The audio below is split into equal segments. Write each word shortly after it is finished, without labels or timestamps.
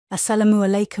Assalamu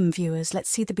alaikum, viewers. Let's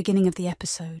see the beginning of the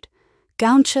episode.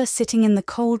 Gauncha, sitting in the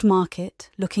cold market,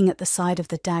 looking at the side of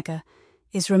the dagger,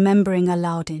 is remembering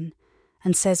Alauddin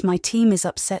and says, "My team is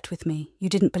upset with me. You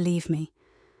didn't believe me.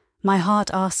 My heart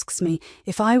asks me,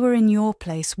 if I were in your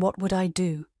place, what would I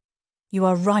do?" "You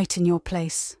are right in your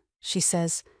place," she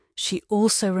says. She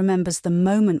also remembers the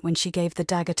moment when she gave the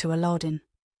dagger to Alauddin.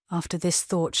 After this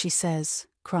thought, she says,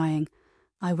 crying,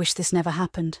 "I wish this never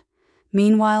happened."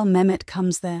 Meanwhile, Mehmet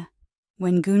comes there.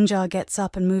 When Gunjar gets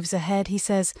up and moves ahead, he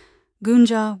says,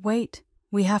 "Gunjar, wait,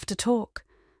 we have to talk."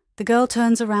 The girl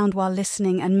turns around while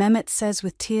listening, and Mehmet says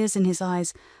with tears in his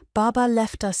eyes, "Baba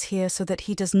left us here so that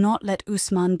he does not let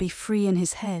Osman be free in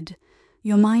his head.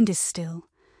 Your mind is still."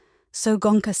 So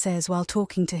Gonca says while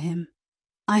talking to him,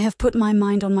 "I have put my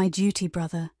mind on my duty,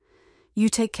 brother. You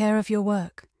take care of your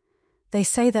work." They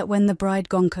say that when the bride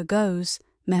Gonca goes,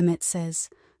 Mehmet says,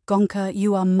 "Gonca,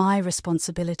 you are my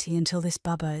responsibility until this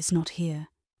Baba is not here.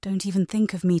 Don't even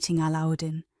think of meeting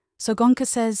Alauddin." So Gonca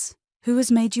says, "Who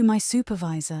has made you my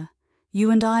supervisor?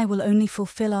 You and I will only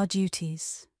fulfill our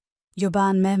duties."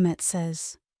 Yoban Mehmet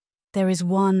says, "There is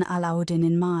one Alauddin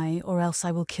in my, or else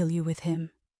I will kill you with him."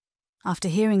 After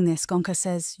hearing this, Gonca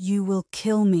says, "You will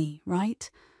kill me, right?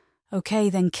 Okay,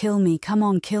 then kill me. Come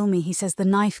on, kill me." He says the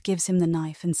knife gives him the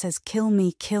knife and says, "Kill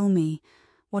me, kill me.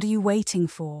 What are you waiting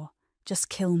for? Just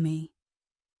kill me."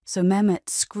 So Mehmet,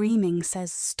 screaming,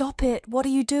 says, "Stop it, what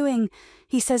are you doing?"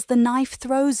 He says the knife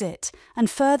throws it, and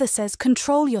further says,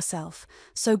 "Control yourself."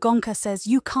 So Gonca says,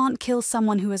 "You can't kill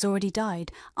someone who has already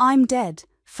died. I'm dead.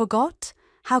 Forgot?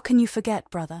 How can you forget,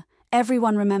 brother?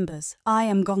 Everyone remembers. I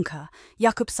am Gonca,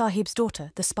 Yaqub Sahib's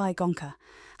daughter, the spy Gonca."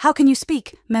 "How can you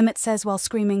speak?" Mehmet says while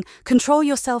screaming. "Control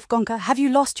yourself, Gonca. Have you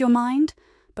lost your mind?"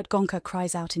 But Gonca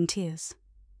cries out in tears.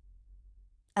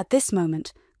 At this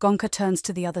moment, Gonca turns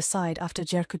to the other side after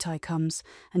Cerkutai comes,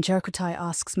 and Cerkutai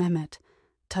asks Mehmet,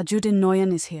 "Tajuddin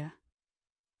Noyan is here."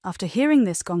 After hearing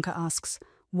this, Gonca asks,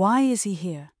 "Why is he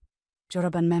here?"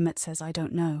 Joraban Mehmet says, "I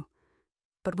don't know.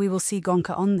 But we will see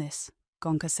Gonca on this."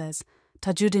 Gonca says,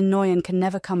 "Tajuddin Noyan can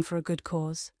never come for a good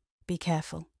cause. Be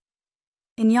careful."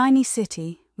 In Yaini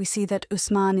city, we see that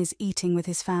Osman is eating with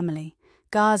his family.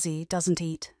 Ghazi doesn't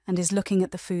eat and is looking at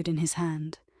the food in his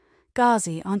hand.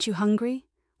 "Ghazi, aren't you hungry?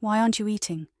 Why aren't you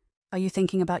eating? Are you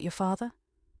thinking about your father?"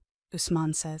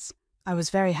 Osman says, "I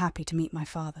was very happy to meet my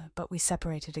father, but we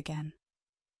separated again."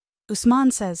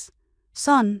 Osman says,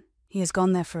 "Son, he has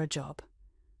gone there for a job.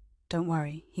 Don't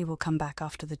worry, he will come back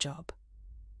after the job."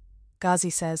 Ghazi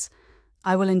says,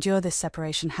 "I will endure this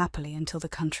separation happily until the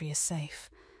country is safe."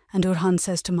 And Urhan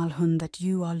says to Malhun that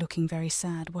 "You are looking very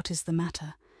sad. What is the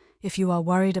matter? If you are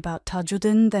worried about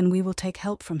Tajuddin, then we will take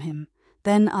help from him."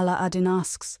 Then Alauddin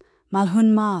asks,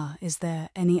 "Malhun Ma, is there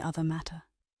any other matter?"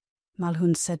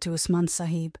 Malhun said to Usman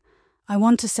Sahib, "I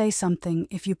want to say something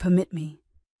if you permit me."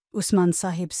 Usman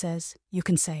Sahib says, "You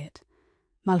can say it."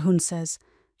 Malhun says,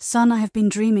 "Son, I have been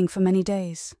dreaming for many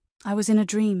days. I was in a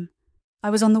dream. I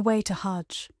was on the way to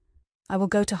Hajj. I will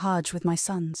go to Hajj with my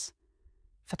sons."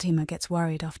 Fatima gets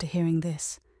worried after hearing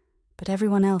this, but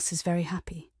everyone else is very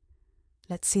happy.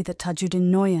 Let's see that Tajuddin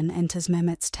Noyan enters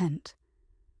Mehmet's tent.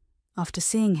 After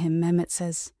seeing him, Mehmet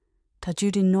says,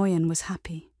 "Tajuddin Noyan was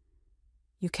happy.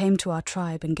 You came to our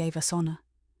tribe and gave us honor."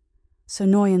 So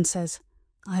Noyan says,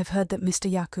 "I have heard that Mr.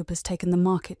 Yaqub has taken the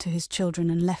market to his children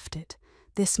and left it.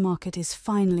 This market is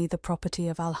finally the property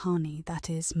of Al-Hani, that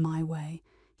is, my way."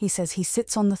 He says he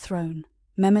sits on the throne.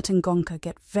 Mehmet and Gonca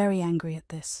get very angry at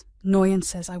this. Noyan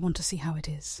says, "I want to see how it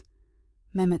is."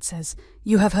 Mehmet says,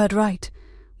 "You have heard right.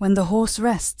 When the horse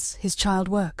rests, his child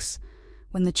works.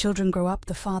 When the children grow up,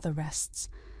 the father rests.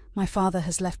 My father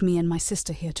has left me and my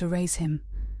sister here to raise him."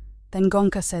 Then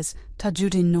Gonca says,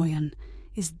 "Tajuddin Noyan,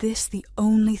 is this the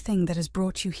only thing that has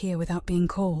brought you here without being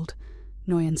called?"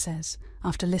 Noyan says,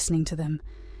 after listening to them,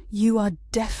 "You are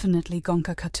definitely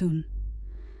Gonca Khatun."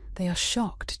 They are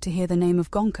shocked to hear the name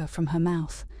of Gonca from her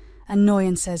mouth, and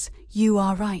Noyan says, "You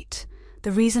are right.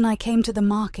 The reason I came to the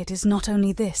market is not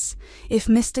only this. If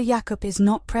Mr. Yaqub is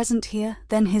not present here,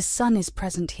 then his son is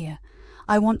present here.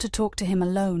 I want to talk to him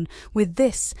alone." With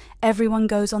this, everyone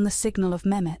goes on the signal of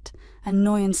Mehmet, and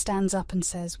Noyan stands up and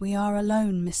says, "We are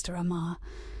alone, Mr. Amar."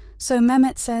 So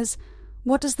Mehmet says,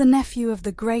 "What does the nephew of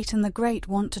the great and the great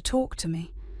want to talk to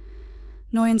me?"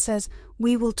 Noyan says,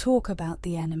 "We will talk about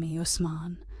the enemy,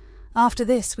 Osman." After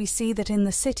this, we see that in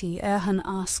the city, Erhan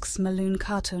asks Malun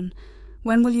Khatun,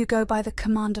 "When will you go by the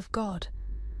command of God?"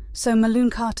 So Malun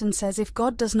Khatun says, "If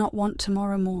God does not want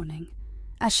tomorrow morning."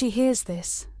 As she hears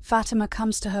this, Fatima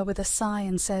comes to her with a sigh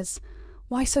and says,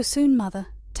 "Why so soon, mother?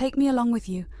 Take me along with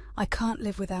you. I can't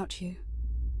live without you."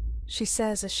 she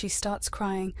says as she starts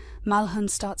crying. Malhun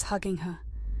starts hugging her.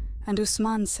 And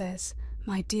Osman says,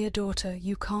 "My dear daughter,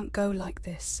 you can't go like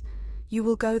this. You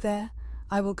will go there,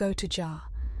 I will go to Jah."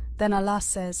 Then Allah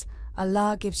says,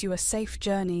 "Allah gives you a safe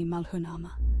journey, Malhun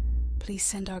Ama. Please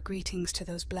send our greetings to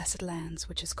those blessed lands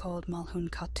which is called Malhun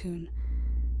Khatun.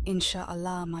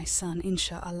 Insha'Allah, my son,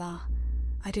 Insha'Allah.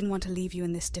 I didn't want to leave you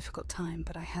in this difficult time,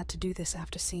 but I had to do this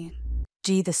after seeing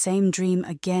the same dream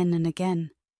again and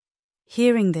again."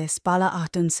 Hearing this, Bala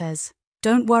Ahtun says,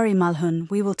 "Don't worry, Malhun,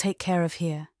 we will take care of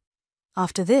here."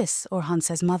 After this, Orhan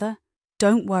says, "Mother,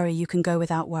 don't worry, you can go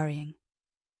without worrying."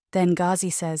 Then Ghazi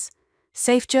says,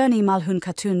 "Safe journey, Malhun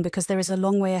Khatun, because there is a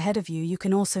long way ahead of you. You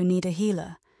can also need a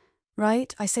healer.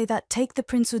 Right? I say that take the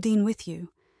Prince Uddin with you."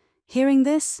 Hearing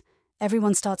this,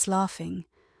 everyone starts laughing.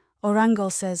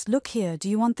 Orangol says, "Look here, do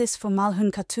you want this for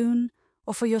Malhun Khatun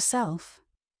or for yourself?"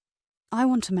 "I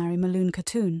want to marry Malhun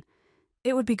Khatun.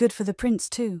 It would be good for the prince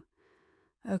too."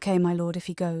 "Okay, my lord, if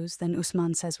he goes," then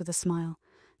Usman says with a smile.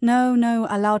 No,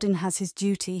 Alauddin has his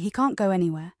duty. He can't go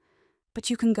anywhere. But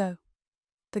you can go."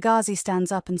 The Ghazi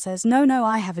stands up and says, No,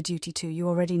 I have a duty too, you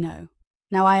already know.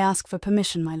 Now I ask for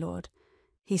permission, my lord."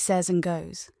 He says and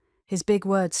goes. His big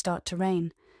words start to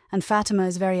rain, and Fatima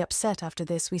is very upset after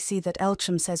this. We see that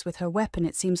Elcham says with her weapon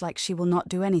it seems like she will not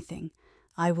do anything.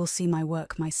 "I will see my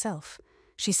work myself."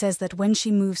 She says that when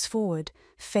she moves forward,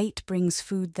 fate brings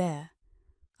food there.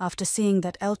 After seeing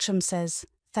that, Elcham says,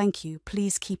 "Thank you,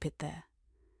 please keep it there."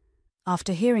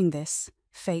 After hearing this,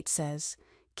 fate says,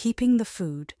 "Keeping the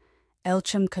food,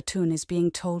 Elcham Khatun is being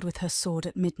told with her sword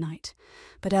at midnight,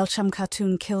 but Elcham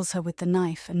Khatun kills her with the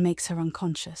knife and makes her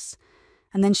unconscious.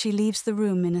 And then she leaves the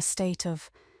room in a state of,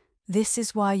 'This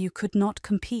is why you could not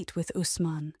compete with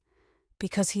Usman,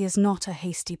 because he is not a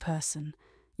hasty person.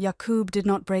 Yaqub did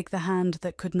not break the hand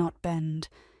that could not bend.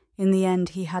 In the end,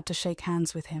 he had to shake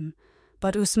hands with him.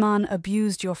 But Usman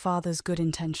abused your father's good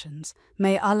intentions.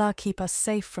 May Allah keep us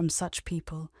safe from such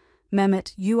people.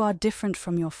 Mehmet, you are different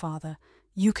from your father.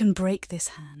 You can break this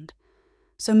hand.'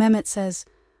 So Mehmet says,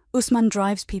 Usman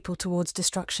drives people towards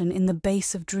destruction in the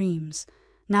base of dreams.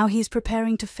 Now he is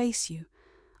preparing to face you.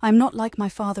 I am not like my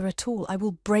father at all. I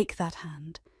will break that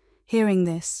hand." Hearing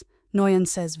this, Noyan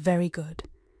says, "Very good.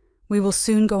 We will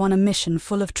soon go on a mission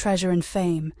full of treasure and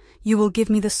fame. You will give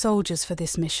me the soldiers for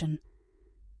this mission."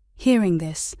 Hearing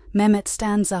this, Mehmet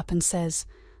stands up and says,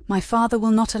 "My father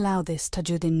will not allow this,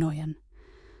 Tajuddin Noyan."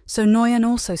 So Noyan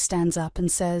also stands up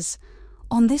and says,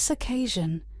 "On this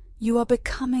occasion, you are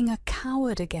becoming a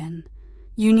coward again.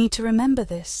 You need to remember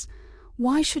this.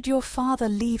 Why should your father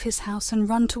leave his house and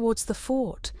run towards the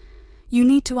fort? You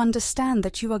need to understand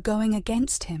that you are going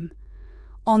against him."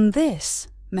 "On this,"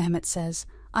 Mehmet says,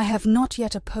 "I have not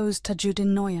yet opposed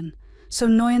Tajuddin Noyan." So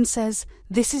Noyan says,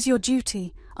 "This is your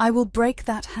duty. I will break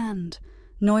that hand."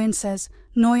 Noyan says,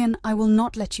 "Noyan, I will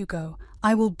not let you go.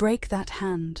 I will break that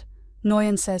hand."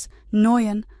 Noyan says,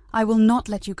 "Noyan, I will not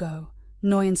let you go."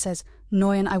 Noyan says,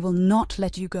 "Noyan, I will not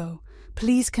let you go.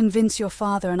 Please convince your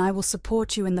father and I will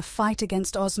support you in the fight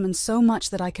against Osman so much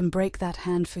that I can break that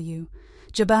hand for you."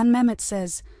 Jaban Mehmet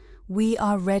says, "We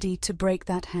are ready to break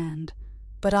that hand.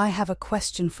 But I have a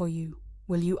question for you.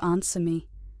 Will you answer me?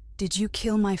 Did you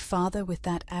kill my father with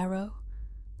that arrow?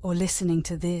 Or listening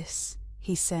to this,"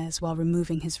 he says while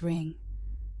removing his ring.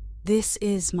 "This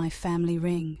is my family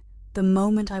ring. The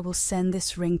moment I will send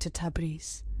this ring to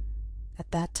Tabriz. At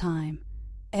that time,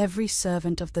 every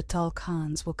servant of the Tal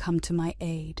Khans will come to my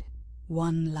aid,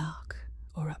 1 lakh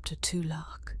or up to 2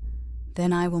 lakh.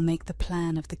 Then I will make the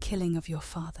plan of the killing of your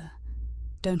father.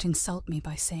 Don't insult me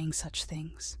by saying such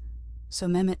things." So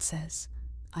Mehmet says,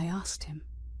 "I asked him,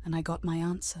 and I got my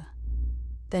answer."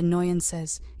 Then Noyan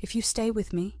says, "If you stay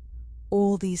with me,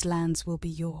 all these lands will be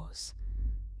yours.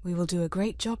 We will do a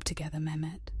great job together,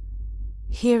 Mehmet."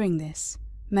 Hearing this,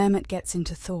 Mehmet gets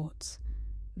into thoughts.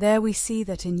 There we see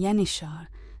that in Yenishar,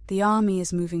 the army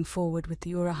is moving forward with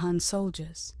the Urahan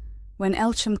soldiers, when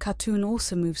Elcham Khatun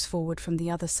also moves forward from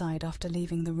the other side after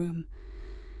leaving the room.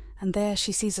 And there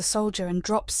she sees a soldier and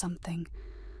drops something.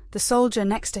 The soldier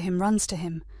next to him runs to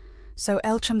him, so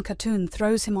Elcham Khatun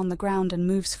throws him on the ground and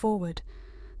moves forward.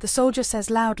 The soldier says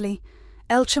loudly,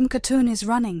 "Elcham Khatun is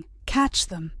running, catch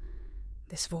them."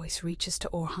 This voice reaches to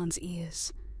Orhan's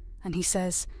ears, and he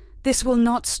says, "This will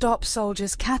not stop,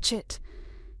 soldiers, catch it."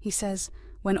 He says,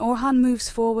 when Orhan moves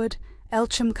forward,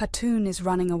 Elcham Khatun is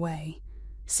running away.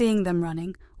 Seeing them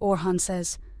running, Orhan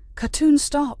says, "Khatun,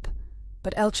 stop!"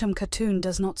 But Elcham Khatun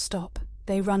does not stop.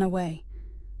 They run away.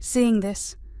 Seeing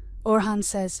this, Orhan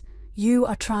says, "You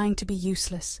are trying to be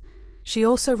useless." She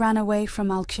also ran away from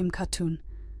Elcham Khatun.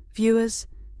 Viewers,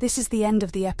 this is the end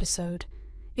of the episode.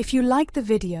 If you like the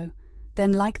video,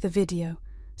 then like the video,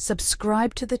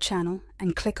 subscribe to the channel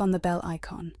and click on the bell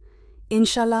icon.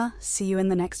 Inshallah, see you in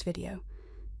the next video.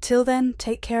 Till then,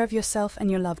 take care of yourself and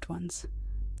your loved ones.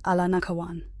 Allah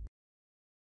Nakawan.